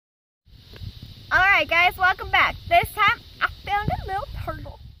Alright guys, welcome back. This time I found a little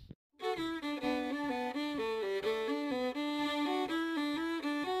turtle.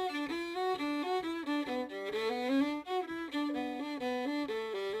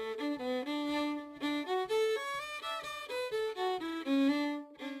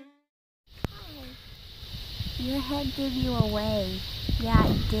 Your head gave you away. Yeah,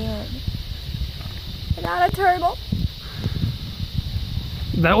 it did. I got a turtle.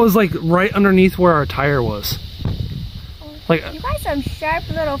 That was like right underneath where our tire was. Like, you got some sharp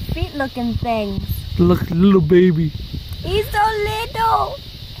little feet looking things. Look, little baby. He's so little.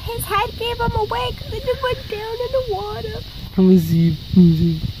 His head gave him away because it just went down in the water. Let me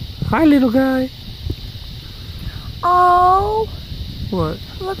see. Hi, little guy. Oh. What?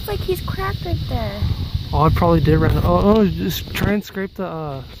 Looks like he's cracked right there. Oh, I probably did right now. Oh, just try and scrape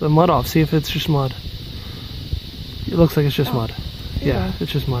the mud off. See if it's just mud. It looks like it's just mud. Yeah,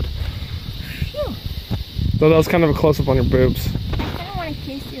 it's just mud. Phew. So that was kind of a close-up on your boobs. I don't want to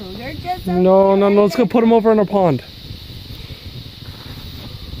kiss you. You're just so No. Let's go put them over in our pond.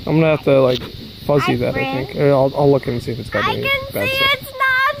 I'm gonna have to like fuzzy that. I think. I'll look and see if it's got any bad stuff. I can see its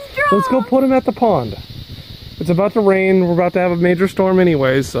nostrils. Let's go put them at the pond. It's about to rain. We're about to have a major storm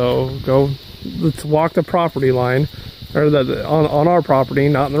anyway, so go. Let's walk the property line, or on our property,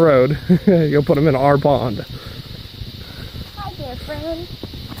 not in the road. You'll put them in our pond. Hi there, friend.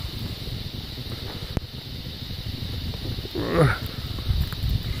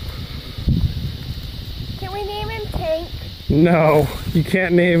 Can we name him Tank? No, you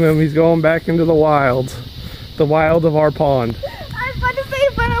can't name him. He's going back into the wild. The wild of our pond. I was about to say,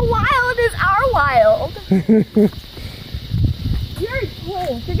 but a wild is our wild. You're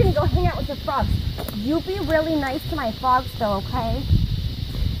Tank. You're gonna go hang out with the frogs. You be really nice to my frogs though, okay?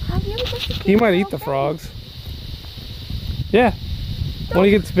 He might eat the frogs. Yeah. When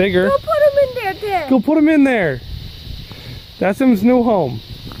he gets bigger. Go put him in there, Tank. Go put him in there. That's his new home.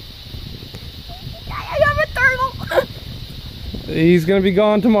 I have a turtle. He's gonna be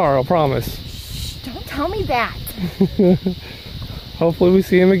gone tomorrow, promise. Shh, don't tell me that. Hopefully we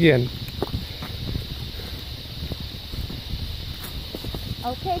see him again.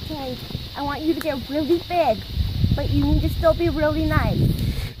 Okay, Chey, I want you to get really big, but you need to still be really nice.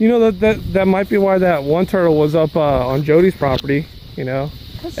 You know, that might be why that one turtle was up on Jody's property, you know?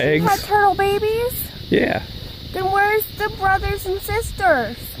 Because she had turtle babies? Yeah. Then where's the brothers and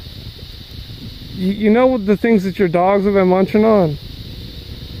sisters? You know the things that your dogs have been munching on?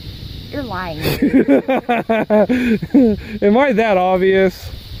 You're lying. Am I that obvious?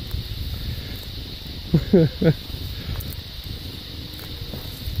 Hey,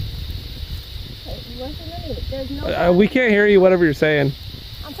 listen to me. There's no we can't hear you, whatever you're saying.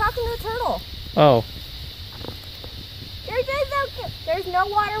 I'm talking to the turtle. Oh. You're just so cute. There's no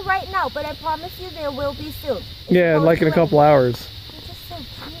water right now, but I promise you there will be soon. Yeah, like in a couple hours. You're just so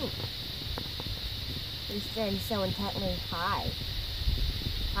cute. You're staring so intently. Hi.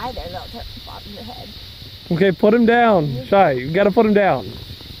 Hi there, little turtle. Bob your head. Okay, put him down. Chey, you gotta put him down.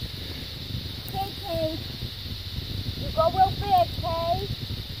 Okay, Chey. You go real big, okay?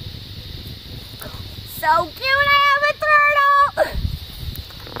 So cute, I have a turtle!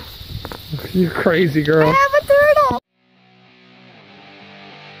 You're crazy, girl. I have a